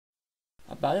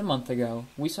About a month ago,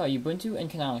 we saw Ubuntu and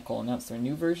Canonical announce their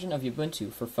new version of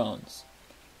Ubuntu for phones.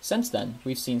 Since then,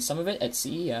 we've seen some of it at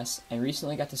CES, and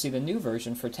recently got to see the new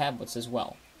version for tablets as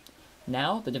well.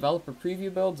 Now, the developer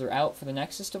preview builds are out for the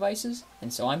Nexus devices,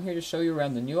 and so I'm here to show you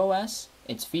around the new OS,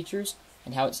 its features,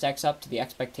 and how it stacks up to the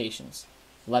expectations.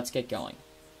 Let's get going.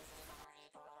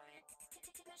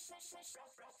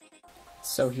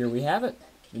 So here we have it,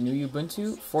 the new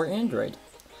Ubuntu for Android.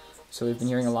 So we've been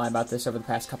hearing a lot about this over the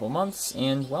past couple months,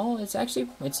 and well, it's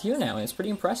here now, and it's pretty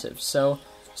impressive. So,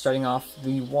 starting off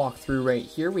the walkthrough right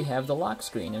here, we have the lock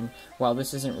screen, and while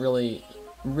this isn't really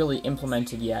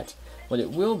implemented yet, what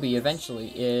it will be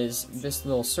eventually is this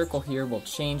little circle here will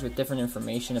change with different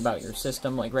information about your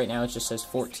system. Like right now it just says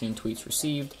 14 tweets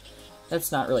received.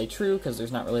 That's not really true, because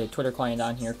there's not really a Twitter client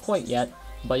on here quite yet,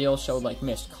 but it'll show like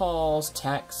missed calls,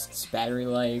 texts, battery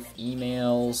life,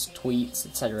 emails, tweets,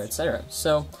 etc., etc.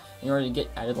 So, in order to get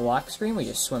out of the lock screen, we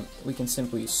can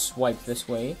simply swipe this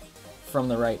way from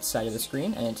the right side of the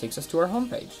screen, and it takes us to our home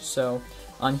page. So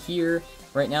on here,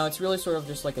 right now, it's really sort of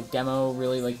just like a demo.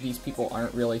 Really, like, these people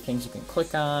aren't really things you can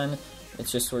click on.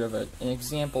 It's just sort of an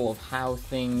example of how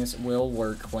things will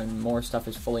work when more stuff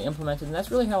is fully implemented, and that's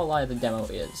really how a lot of the demo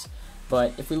is.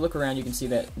 But if we look around, you can see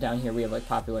that down here we have like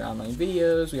popular online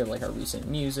videos, we have like our recent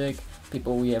music,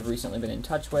 people we have recently been in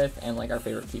touch with, and like our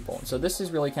favorite people. And so this is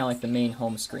really kind of like the main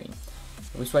home screen.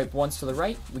 If we swipe once to the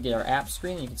right, we get our app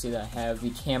screen, and you can see that I have the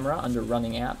camera under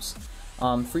running apps.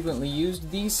 Frequently used,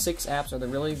 these 6 apps are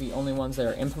really the only ones that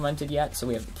are implemented yet. So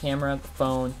we have the camera, the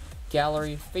phone,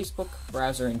 gallery, Facebook,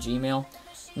 browser, and Gmail.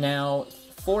 Now,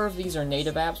 4 of these are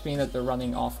native apps, meaning that they're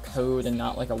running off code and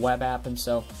not like a web app, and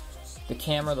so the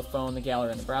camera, the phone, the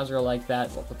gallery, and the browser are like that.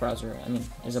 Well, the browser,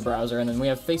 is a browser. And then we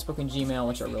have Facebook and Gmail,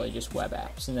 which are really just web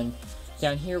apps. And then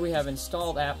down here we have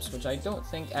installed apps, which I don't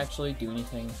think actually do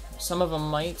anything. Some of them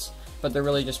might, but they're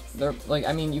really just,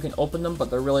 you can open them, but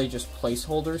they're really just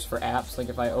placeholders for apps. Like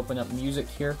if I open up music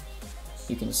here,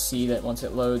 you can see that once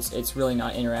it loads, it's really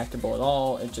not interactable at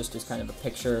all. It just is kind of a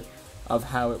picture of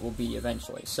how it will be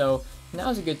eventually. So now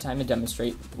is a good time to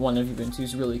demonstrate one of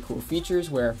Ubuntu's really cool features,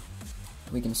 where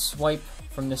we can swipe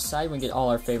from this side, we get all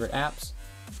our favorite apps,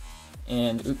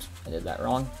 and oops, I did that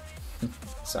wrong.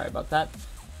 Sorry about that.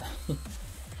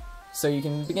 So you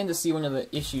can begin to see one of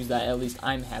the issues that at least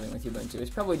I'm having with Ubuntu. It's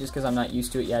probably just because I'm not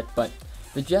used to it yet, but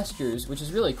the gestures, which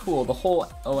is really cool, the whole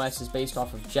OS is based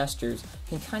off of gestures,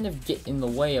 can kind of get in the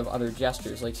way of other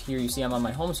gestures. Like here you see I'm on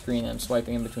my home screen and I'm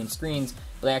swiping in between screens,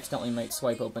 but I accidentally might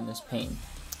swipe open this pane.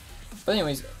 But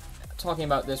anyways, talking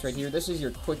about this right here, this is your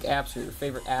quick apps or your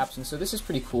favorite apps, and so this is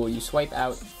pretty cool. You swipe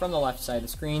out from the left side of the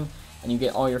screen and you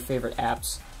get all your favorite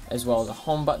apps, as well as a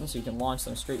home button, so you can launch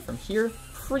them straight from here.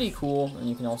 Pretty cool. And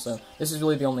you can also, this is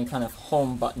really the only kind of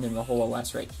home button in the whole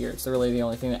OS right here. It's really the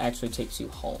only thing that actually takes you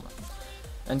home.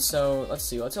 And so let's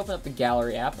see, let's open up the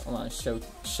gallery app. I want to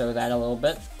show that a little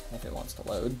bit, if it wants to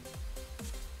load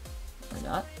or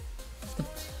not.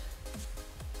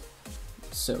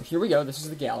 So here we go, this is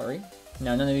the gallery.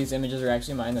 Now, none of these images are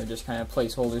actually mine, they're just kind of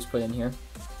placeholders put in here.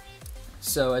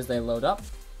 So as they load up,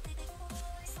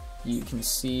 you can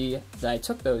see that I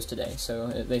took those today. So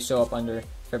they show up under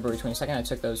February 22nd, I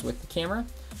took those with the camera.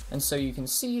 And so you can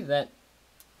see that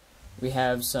we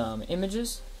have some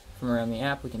images from around the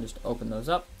app. We can just open those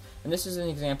up. And this is an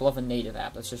example of a native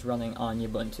app that's just running on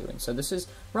Ubuntu. And so this is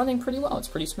running pretty well, it's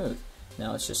pretty smooth.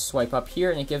 Now let's just swipe up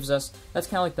here, and it gives us, that's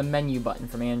kind of like the menu button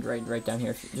from Android right down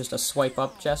here, just a swipe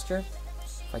up gesture.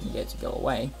 If I can get it to go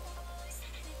away.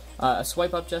 A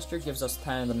swipe up gesture gives us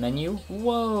kind of the menu.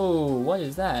 Whoa, what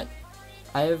is that?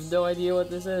 I have no idea what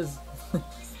this is.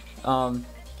 But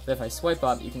if I swipe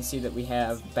up, you can see that we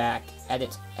have back,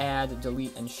 edit, add,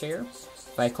 delete, and share.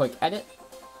 If I click edit,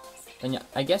 then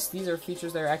I guess these are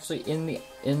features that are actually in the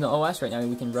OS right now.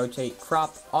 We can rotate,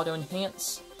 crop, auto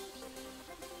enhance.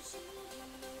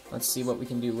 Let's see what we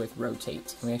can do with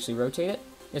rotate. Can we actually rotate it?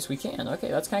 Yes, we can. Okay,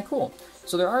 that's kind of cool.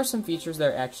 So there are some features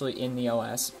that are actually in the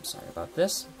OS. Sorry about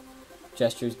this.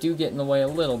 Gestures do get in the way a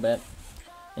little bit.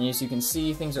 And as you can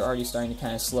see, things are already starting to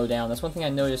kind of slow down. That's one thing I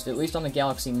noticed, at least on the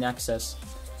Galaxy Nexus.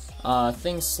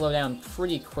 Things slow down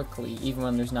pretty quickly, even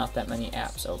when there's not that many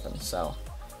apps open. So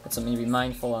that's something to be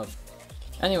mindful of.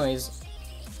 Anyways,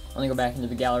 let me go back into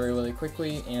the gallery really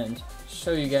quickly and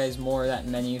show you guys more of that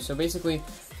menu. So basically,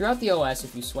 throughout the OS,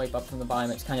 if you swipe up from the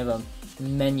bottom, it's kind of a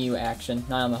menu action,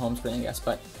 not on the home screen I guess,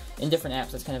 but in different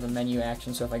apps it's kind of a menu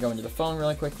action. So if I go into the phone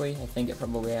really quickly, I think it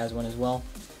probably has one as well.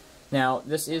 Now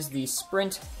this is the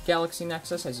Sprint Galaxy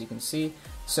Nexus, as you can see,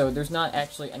 so there's not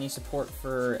actually any support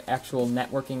for actual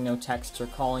networking, no texts or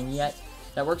calling yet.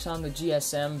 that works on the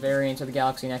GSM variant of the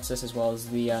Galaxy Nexus as well as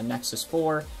the Nexus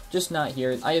 4, just not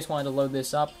here. I just wanted to load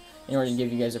this up in order to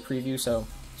give you guys a preview, so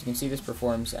as you can see, this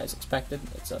performs as expected.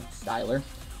 It's a dialer.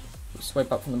 We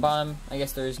swipe up from the bottom. I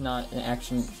guess there is not an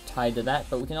action tied to that,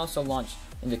 but we can also launch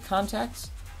into contacts,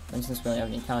 and since we don't have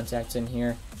any contacts in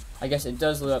here, I guess it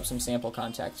does load up some sample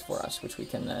contacts for us, which we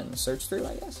can then search through,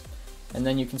 I guess. And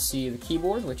then you can see the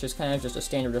keyboard, which is kind of just a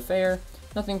standard affair.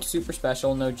 Nothing super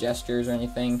special, no gestures or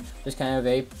anything, just kind of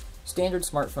a standard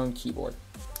smartphone keyboard.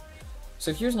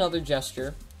 So here's another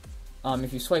gesture.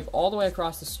 If you swipe all the way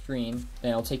across the screen,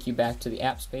 then it'll take you back to the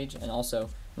apps page, and also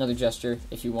another gesture,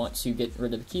 if you want to get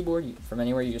rid of the keyboard from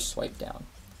anywhere, you just swipe down.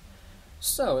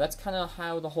 So that's kind of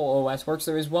how the whole OS works.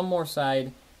 There is one more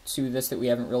side to this that we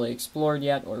haven't really explored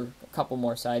yet, or a couple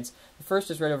more sides. The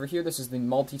first is right over here. This is the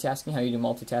multitasking. How you do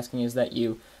multitasking is that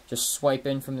you just swipe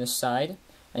in from this side,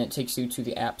 and it takes you to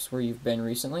the apps where you've been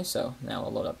recently. So now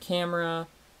I'll load up camera,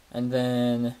 and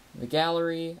then the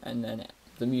gallery, and then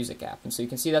the music app. And so you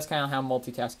can see that's kind of how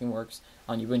multitasking works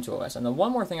on Ubuntu OS. And the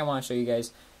one more thing I want to show you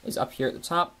guys is up here at the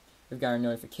top. We've got our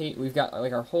notification. We've got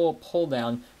like our whole pull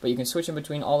down, but you can switch in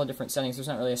between all the different settings. There's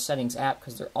not really a settings app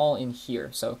because they're all in here.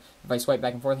 So if I swipe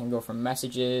back and forth, I can go from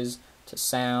messages to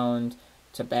sound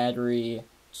to battery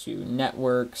to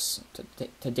networks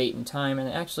to date and time. And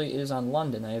it actually is on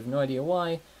London. I have no idea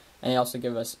why. And it also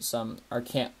gives us some our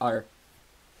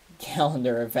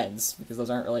calendar events, because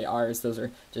those aren't really ours. Those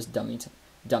are just dummy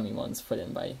ones put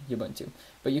in by Ubuntu.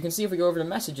 But you can see if we go over to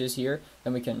messages here,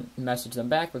 then we can message them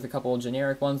back with a couple of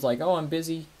generic ones like, oh, I'm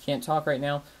busy, can't talk right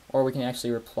now, or we can actually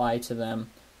reply to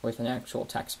them with an actual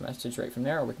text message right from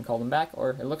there, or we can call them back, or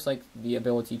it looks like the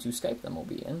ability to Skype them will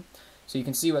be in. So you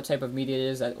can see what type of media it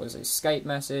is. That was a Skype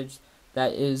message,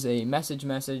 that is a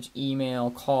message, email,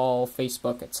 call,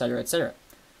 Facebook, etc., etc.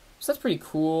 So that's pretty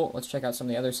cool. Let's check out some of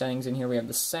the other settings in here. We have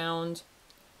the sound,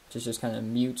 which is just kind of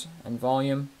mute and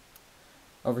volume.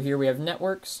 Over here we have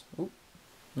networks. Oop.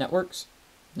 Networks.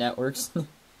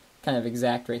 Kind of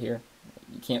exact right here.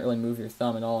 You can't really move your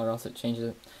thumb at all or else it changes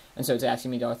it. And so it's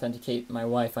asking me to authenticate my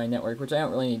Wi-Fi network, which I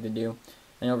don't really need to do.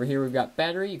 And over here we've got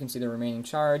battery. You can see the remaining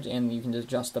charge, and you can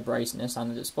adjust the brightness on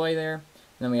the display there. And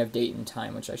then we have date and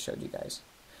time, which I showed you guys.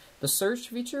 The search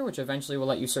feature, which eventually will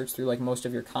let you search through like most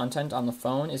of your content on the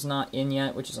phone, is not in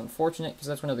yet, which is unfortunate because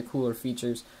that's one of the cooler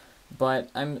features. But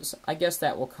I guess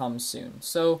that will come soon.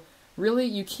 So really,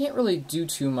 you can't really do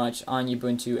too much on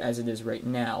Ubuntu as it is right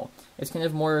now. It's kind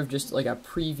of more of just like a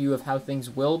preview of how things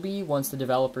will be once the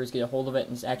developers get a hold of it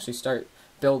and actually start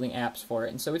building apps for it.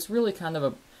 And so it's really kind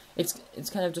of it's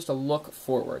kind of just a look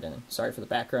forward. And sorry for the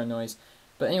background noise,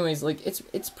 but anyways, like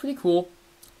it's pretty cool.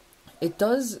 It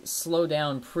does slow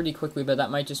down pretty quickly, but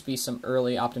that might just be some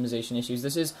early optimization issues.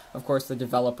 This is, of course, the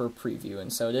developer preview,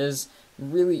 and so it is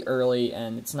really early,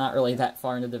 and it's not really that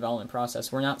far in the development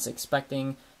process. We're not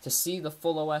expecting to see the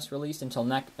full OS released until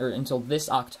this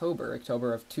October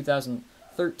of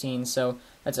 2013, so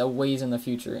that's a ways in the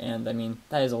future, and I mean,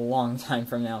 that is a long time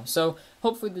from now. So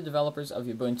hopefully the developers of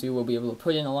Ubuntu will be able to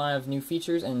put in a lot of new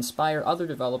features and inspire other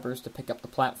developers to pick up the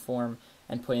platform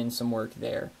and put in some work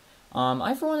there.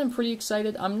 I, for one, am pretty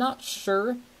excited. I'm not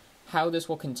sure how this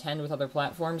will contend with other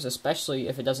platforms, especially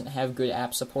if it doesn't have good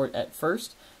app support at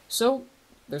first. So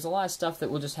there's a lot of stuff that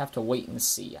we'll just have to wait and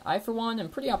see. I, for one, am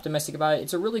pretty optimistic about it.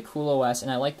 It's a really cool OS, and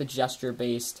I like the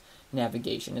gesture-based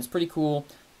navigation. It's pretty cool,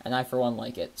 and I, for one,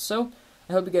 like it. So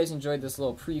I hope you guys enjoyed this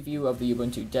little preview of the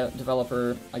Ubuntu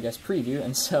developer, I guess, preview,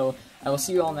 and so I will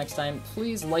see you all next time.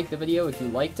 Please like the video if you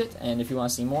liked it, and if you want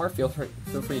to see more, feel free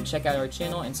to check out our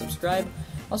channel and subscribe.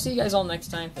 I'll see you guys all next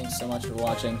time. Thanks so much for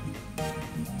watching.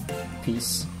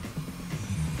 Peace.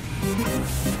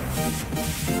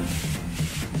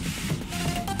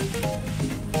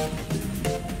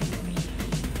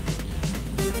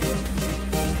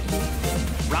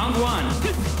 Round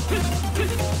one.